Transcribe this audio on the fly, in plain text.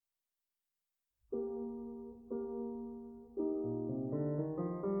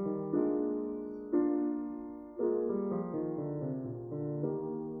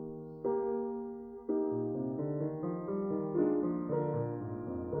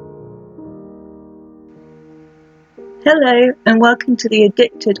Hello and welcome to The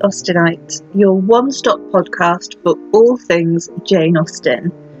Addicted Austenites, your one-stop podcast for all things Jane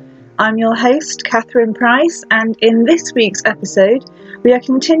Austen. I'm your host, Catherine Price, and in this week's episode, we are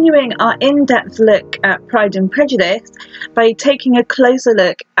continuing our in-depth look at Pride and Prejudice by taking a closer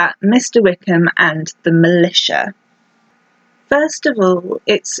look at Mr Wickham and the militia. First of all,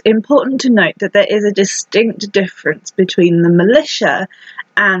 it's important to note that there is a distinct difference between the militia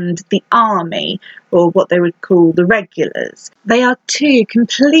and the army, or what they would call the regulars. They are two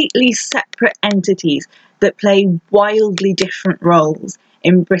completely separate entities that play wildly different roles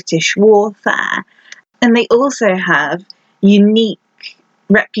in British warfare, and they also have unique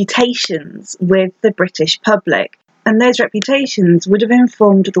reputations with the British public. And those reputations would have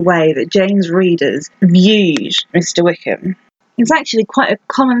informed the way that Jane's readers viewed Mr Wickham. It's actually quite a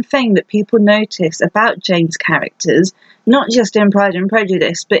common thing that people notice about Jane's characters, not just in Pride and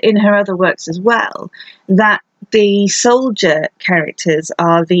Prejudice, but in her other works as well, that the soldier characters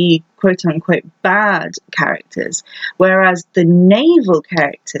are the quote-unquote bad characters, whereas the naval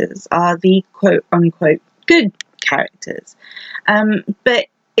characters are the quote-unquote good characters. But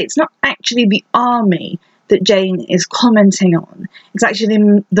it's not actually the army that Jane is commenting on. It's actually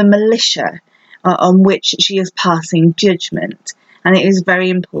the militia on which she is passing judgment, and it is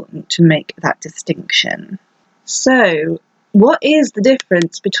very important to make that distinction. So, what is the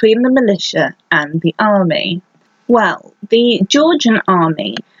difference between the militia and the army? Well, the Georgian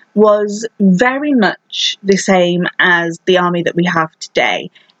army was very much the same as the army that we have today.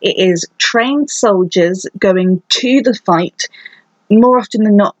 It is trained soldiers going to the fight, more often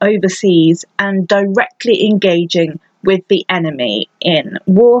than not overseas, and directly engaging with the enemy in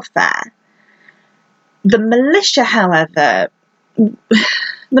warfare. The militia, however, the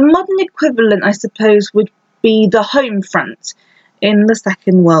modern equivalent, I suppose, would be the home front in the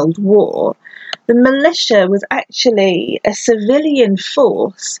Second World War. The militia was actually a civilian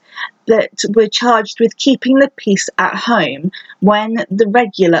force that were charged with keeping the peace at home when the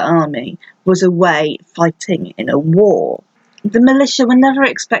regular army was away fighting in a war. The militia were never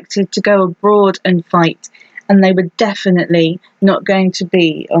expected to go abroad and fight, and they were definitely not going to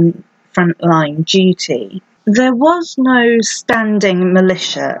be on frontline duty. There was no standing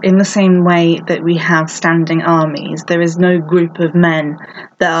militia in the same way that we have standing armies. There is no group of men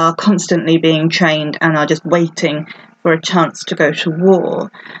that are constantly being trained and are just waiting for a chance to go to war.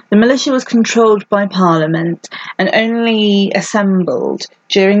 The militia was controlled by Parliament and only assembled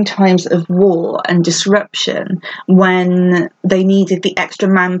during times of war and disruption when they needed the extra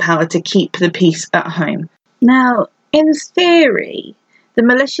manpower to keep the peace at home. Now, in theory, the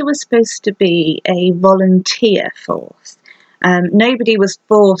militia was supposed to be a volunteer force. Nobody was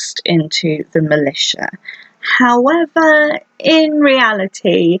forced into the militia. However, in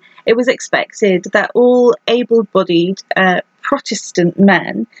reality, it was expected that all able-bodied Protestant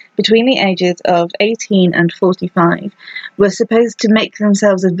men between the ages of 18 and 45 were supposed to make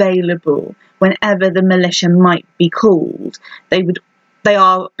themselves available whenever the militia might be called. They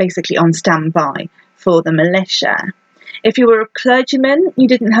are basically on standby for the militia. If you were a clergyman, you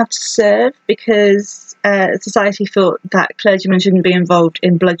didn't have to serve because society thought that clergymen shouldn't be involved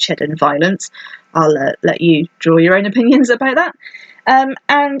in bloodshed and violence. I'll let you draw your own opinions about that.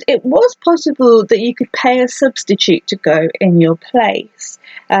 And it was possible that you could pay a substitute to go in your place,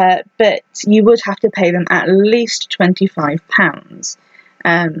 but you would have to pay them at least £25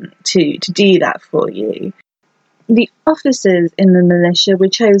 to do that for you. The officers in the militia were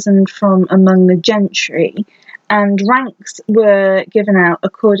chosen from among the gentry, and ranks were given out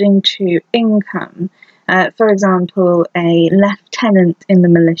according to income. For example, a lieutenant in the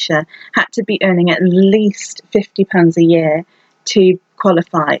militia had to be earning at least £50 a year to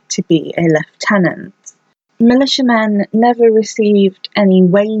qualify to be a lieutenant. Militiamen never received any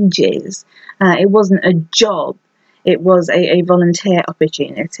wages. It wasn't a job. It was a volunteer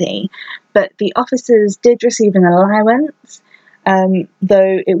opportunity. But the officers did receive an allowance,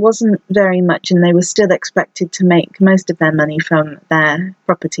 though it wasn't very much, and they were still expected to make most of their money from their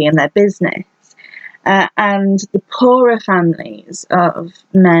property and their business. And the poorer families of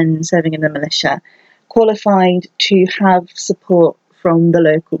men serving in the militia qualified to have support from the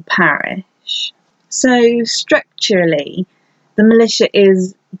local parish. So structurally, the militia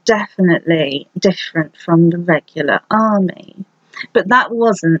is definitely different from the regular army. But that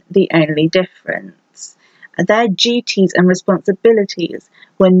wasn't the only difference. Their duties and responsibilities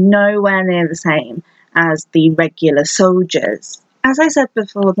were nowhere near the same as the regular soldiers. As I said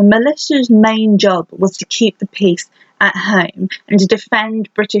before, the militia's main job was to keep the peace at home and to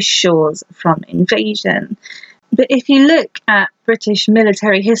defend British shores from invasion. But if you look at British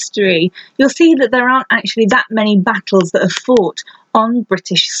military history, you'll see that there aren't actually that many battles that are fought on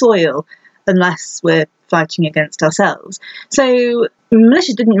British soil, unless we're fighting against ourselves. So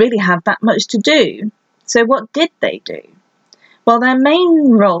militia didn't really have that much to do. So what did they do? Well, their main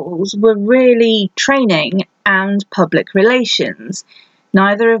roles were really training and public relations,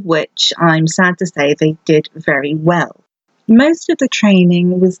 neither of which, I'm sad to say, they did very well. Most of the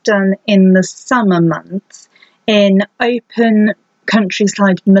training was done in the summer months in open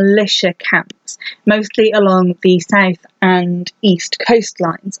countryside militia camps, mostly along the south and east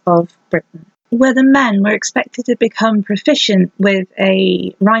coastlines of Britain, where the men were expected to become proficient with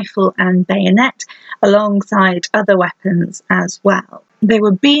a rifle and bayonet alongside other weapons as well. They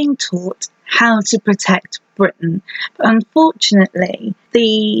were being taught how to protect Britain, but unfortunately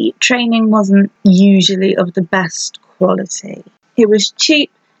the training wasn't usually of the best quality. It was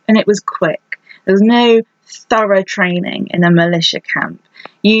cheap and it was quick. There was no thorough training in a militia camp.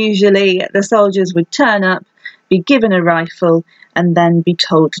 Usually the soldiers would turn up, be given a rifle, and then be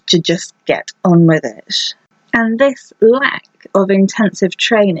told to just get on with it. And this lack of intensive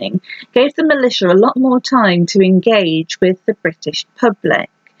training gave the militia a lot more time to engage with the British public.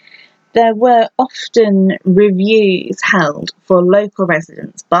 There were often reviews held for local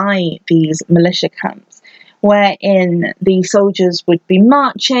residents by these militia camps, wherein the soldiers would be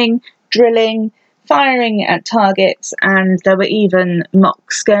marching, drilling, firing at targets, and there were even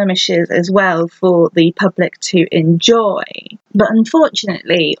mock skirmishes as well for the public to enjoy. But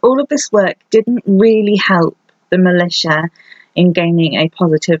unfortunately, all of this work didn't really help the militia in gaining a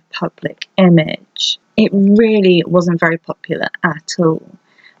positive public image. It really wasn't very popular at all.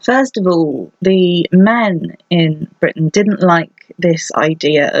 First of all, the men in Britain didn't like this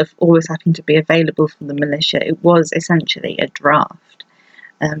idea of always having to be available for the militia. It was essentially a draft,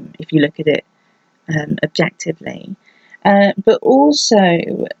 if you look at it objectively. But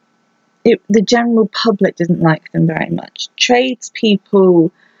also, the general public didn't like them very much.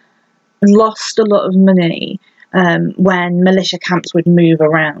 Tradespeople lost a lot of money when militia camps would move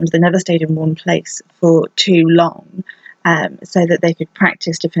around. They never stayed in one place for too long, so that they could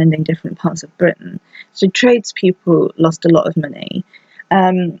practice defending different parts of Britain. So tradespeople lost a lot of money.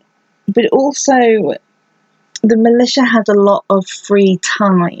 But also, the militia had a lot of free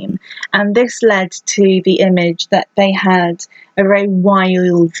time, and this led to the image that they had a very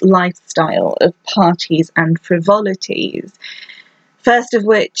wild lifestyle of parties and frivolities. First of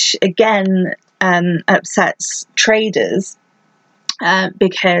which, again, upsets traders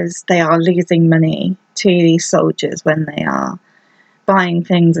because they are losing money to these soldiers when they are buying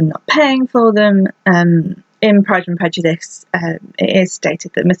things and not paying for them. In Pride and Prejudice, it is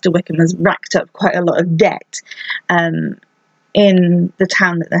stated that Mr Wickham has racked up quite a lot of debt in the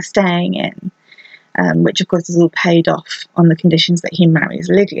town that they're staying in, which of course is all paid off on the conditions that he marries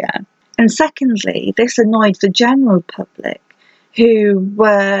Lydia. And secondly, this annoyed the general public, who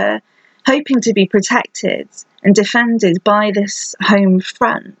were hoping to be protected and defended by this home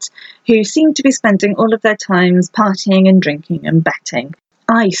front, who seemed to be spending all of their times partying and drinking and betting.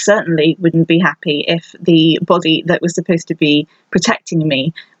 I certainly wouldn't be happy if the body that was supposed to be protecting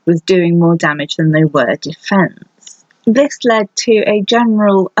me was doing more damage than they were defence. This led to a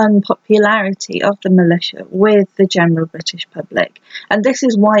general unpopularity of the militia with the general British public, and this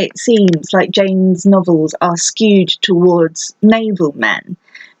is why it seems like Jane's novels are skewed towards naval men,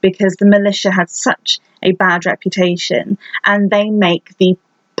 because the militia had such a bad reputation, and they make the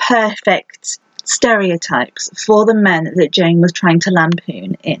perfect stereotypes for the men that Jane was trying to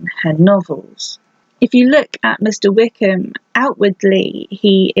lampoon in her novels. If you look at Mr Wickham, outwardly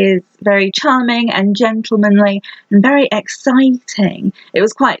he is very charming and gentlemanly and very exciting. It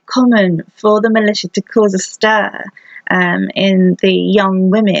was quite common for the militia to cause a stir in the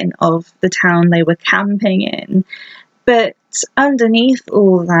young women of the town they were camping in. But underneath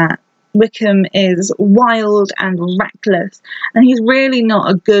all that, Wickham is wild and reckless, and he's really not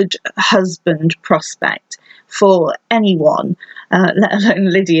a good husband prospect for anyone, let alone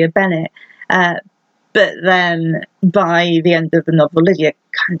Lydia Bennet. But then, by the end of the novel, Lydia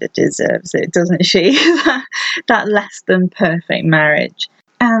kind of deserves it, doesn't she? That less than perfect marriage.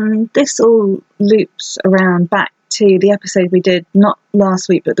 And this all loops around back to the episode we did, not last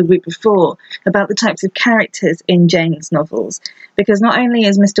week but the week before, about the types of characters in Jane's novels. Because not only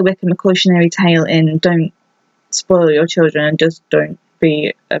is Mr Wickham a cautionary tale in don't spoil your children and just don't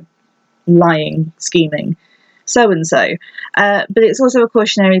be a lying, scheming so-and-so, but it's also a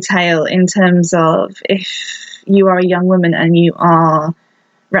cautionary tale in terms of if you are a young woman and you are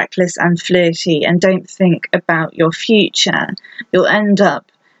reckless and flirty and don't think about your future, you'll end up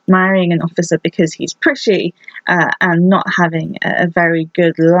marrying an officer because he's pretty, and not having a very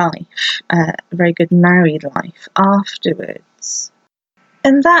good life, a very good married life afterwards.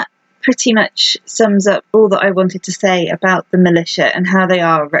 And that pretty much sums up all that I wanted to say about the militia and how they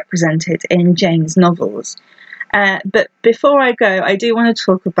are represented in Jane's novels. But before I go, I do want to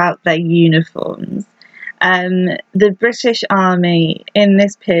talk about their uniforms. The British Army in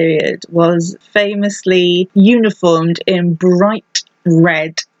this period was famously uniformed in bright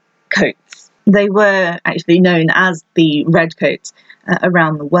red coats. They were actually known as the Redcoats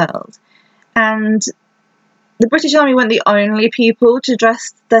around the world. And the British Army weren't the only people to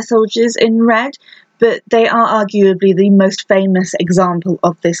dress their soldiers in red, but they are arguably the most famous example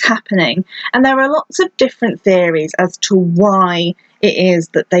of this happening. And there are lots of different theories as to why it is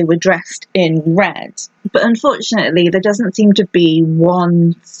that they were dressed in red. But unfortunately, there doesn't seem to be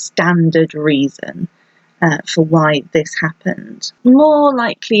one standard reason for why this happened. More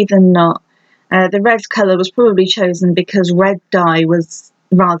likely than not, the red colour was probably chosen because red dye was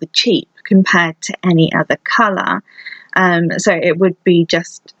rather cheap compared to any other colour. So it would be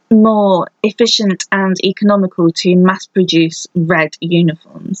just more efficient and economical to mass produce red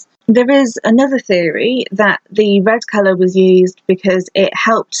uniforms. There is another theory that the red colour was used because it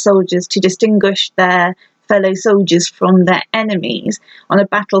helped soldiers to distinguish their fellow soldiers from their enemies on a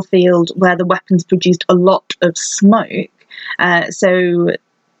battlefield where the weapons produced a lot of smoke. So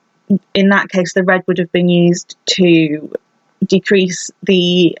in that case, the red would have been used to decrease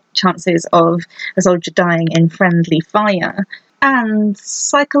the chances of a soldier dying in friendly fire. And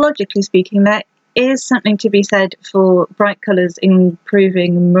psychologically speaking, there is something to be said for bright colours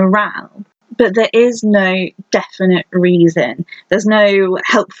improving morale, but there is no definite reason. There's no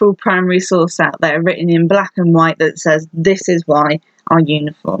helpful primary source out there written in black and white that says this is why our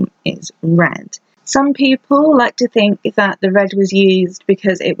uniform is red. Some people like to think that the red was used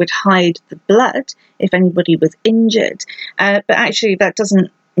because it would hide the blood if anybody was injured, but actually that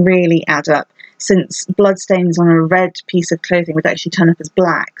doesn't really add up, since bloodstains on a red piece of clothing would actually turn up as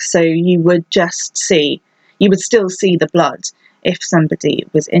black, so you would still see the blood if somebody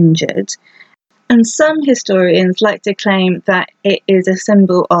was injured. And some historians like to claim that it is a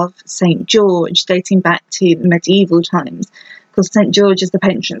symbol of St. George, dating back to medieval times, because St. George is the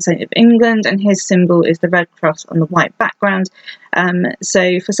patron saint of England, and his symbol is the red cross on the white background.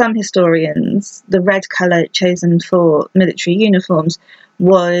 So for some historians, the red colour chosen for military uniforms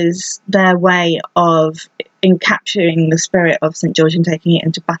was their way of capturing the spirit of St. George and taking it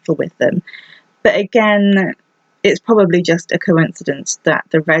into battle with them. But again, it's probably just a coincidence that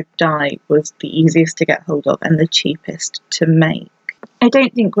the red dye was the easiest to get hold of and the cheapest to make. I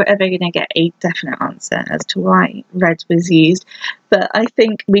don't think we're ever going to get a definite answer as to why red was used, but I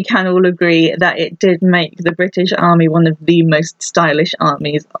think we can all agree that it did make the British Army one of the most stylish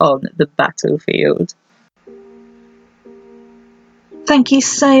armies on the battlefield. Thank you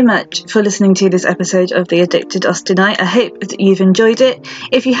so much for listening to this episode of The Addicted Austenite. I hope that you've enjoyed it.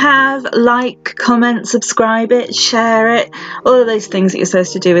 If you have, like, comment, subscribe it, share it, all of those things that you're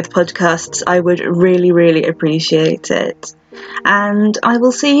supposed to do with podcasts, I would really, really appreciate it. And I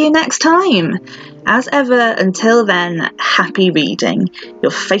will see you next time. As ever, until then, happy reading.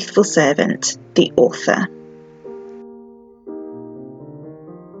 Your faithful servant, the author.